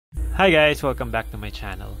Hi guys, welcome back to my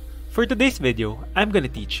channel. For today's video, I'm gonna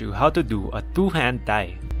teach you how to do a two-hand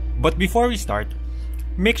tie. But before we start,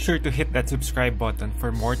 make sure to hit that subscribe button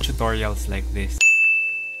for more tutorials like this.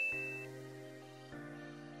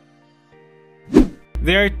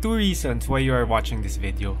 There are two reasons why you are watching this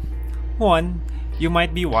video. One, you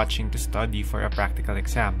might be watching to study for a practical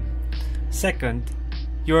exam. Second,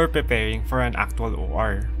 you are preparing for an actual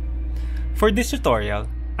OR. For this tutorial,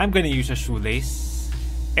 I'm gonna use a shoelace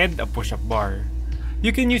and a push-up bar.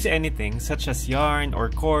 You can use anything such as yarn or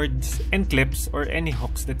cords and clips or any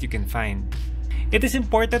hooks that you can find. It is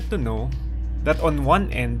important to know that on one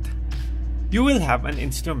end, you will have an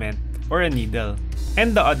instrument or a needle,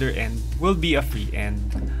 and the other end will be a free end.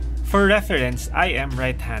 For reference, I am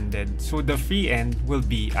right-handed, so the free end will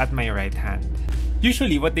be at my right hand.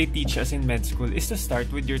 Usually what they teach us in med school is to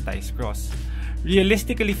start with your ties crossed.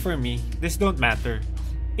 Realistically for me, this don't matter.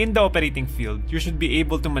 In the operating field, you should be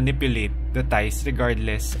able to manipulate the ties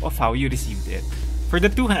regardless of how you received it. For the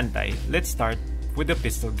two-hand tie, let's start with a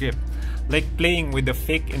pistol grip, like playing with a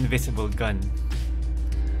fake invisible gun.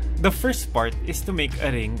 The first part is to make a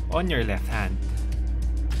ring on your left hand.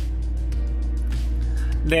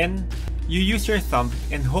 Then, you use your thumb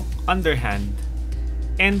and hook underhand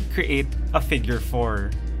and create a figure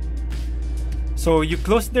 4. So you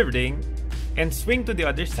close the ring and swing to the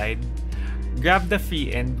other side, grab the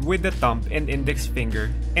free end with the thumb and index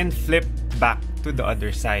finger and flip back to the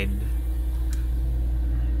other side.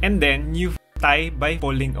 And then you tie by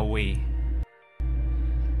pulling away.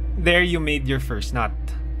 There you made your first knot.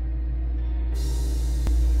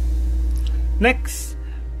 Next,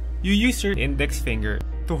 you use your index finger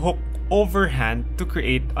to hook overhand to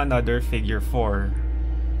create another figure 4.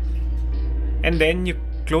 And then you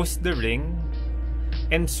close the ring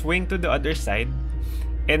and swing to the other side,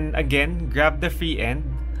 and again grab the free end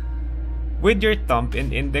with your thumb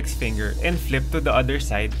and index finger and flip to the other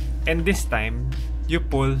side, and this time you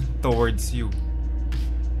pull towards you.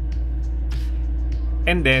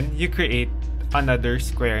 And then you create another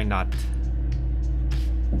square knot.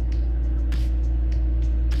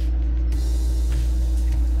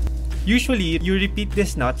 Usually, you repeat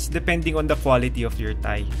these knots depending on the quality of your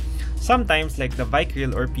tie. Sometimes, like the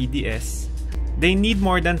Vicryl or PDS, they need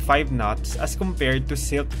more than 5 knots as compared to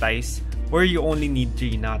silk ties where you only need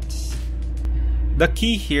 3 knots. The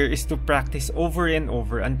key here is to practice over and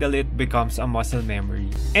over until it becomes a muscle memory,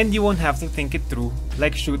 and you won't have to think it through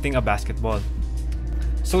like shooting a basketball.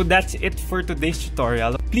 So that's it for today's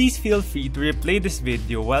tutorial. Please feel free to replay this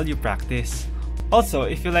video while you practice. Also,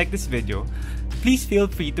 if you like this video, please feel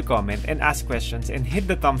free to comment and ask questions, and hit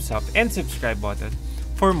the thumbs up and subscribe button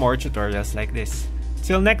for more tutorials like this.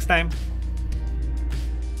 Till next time!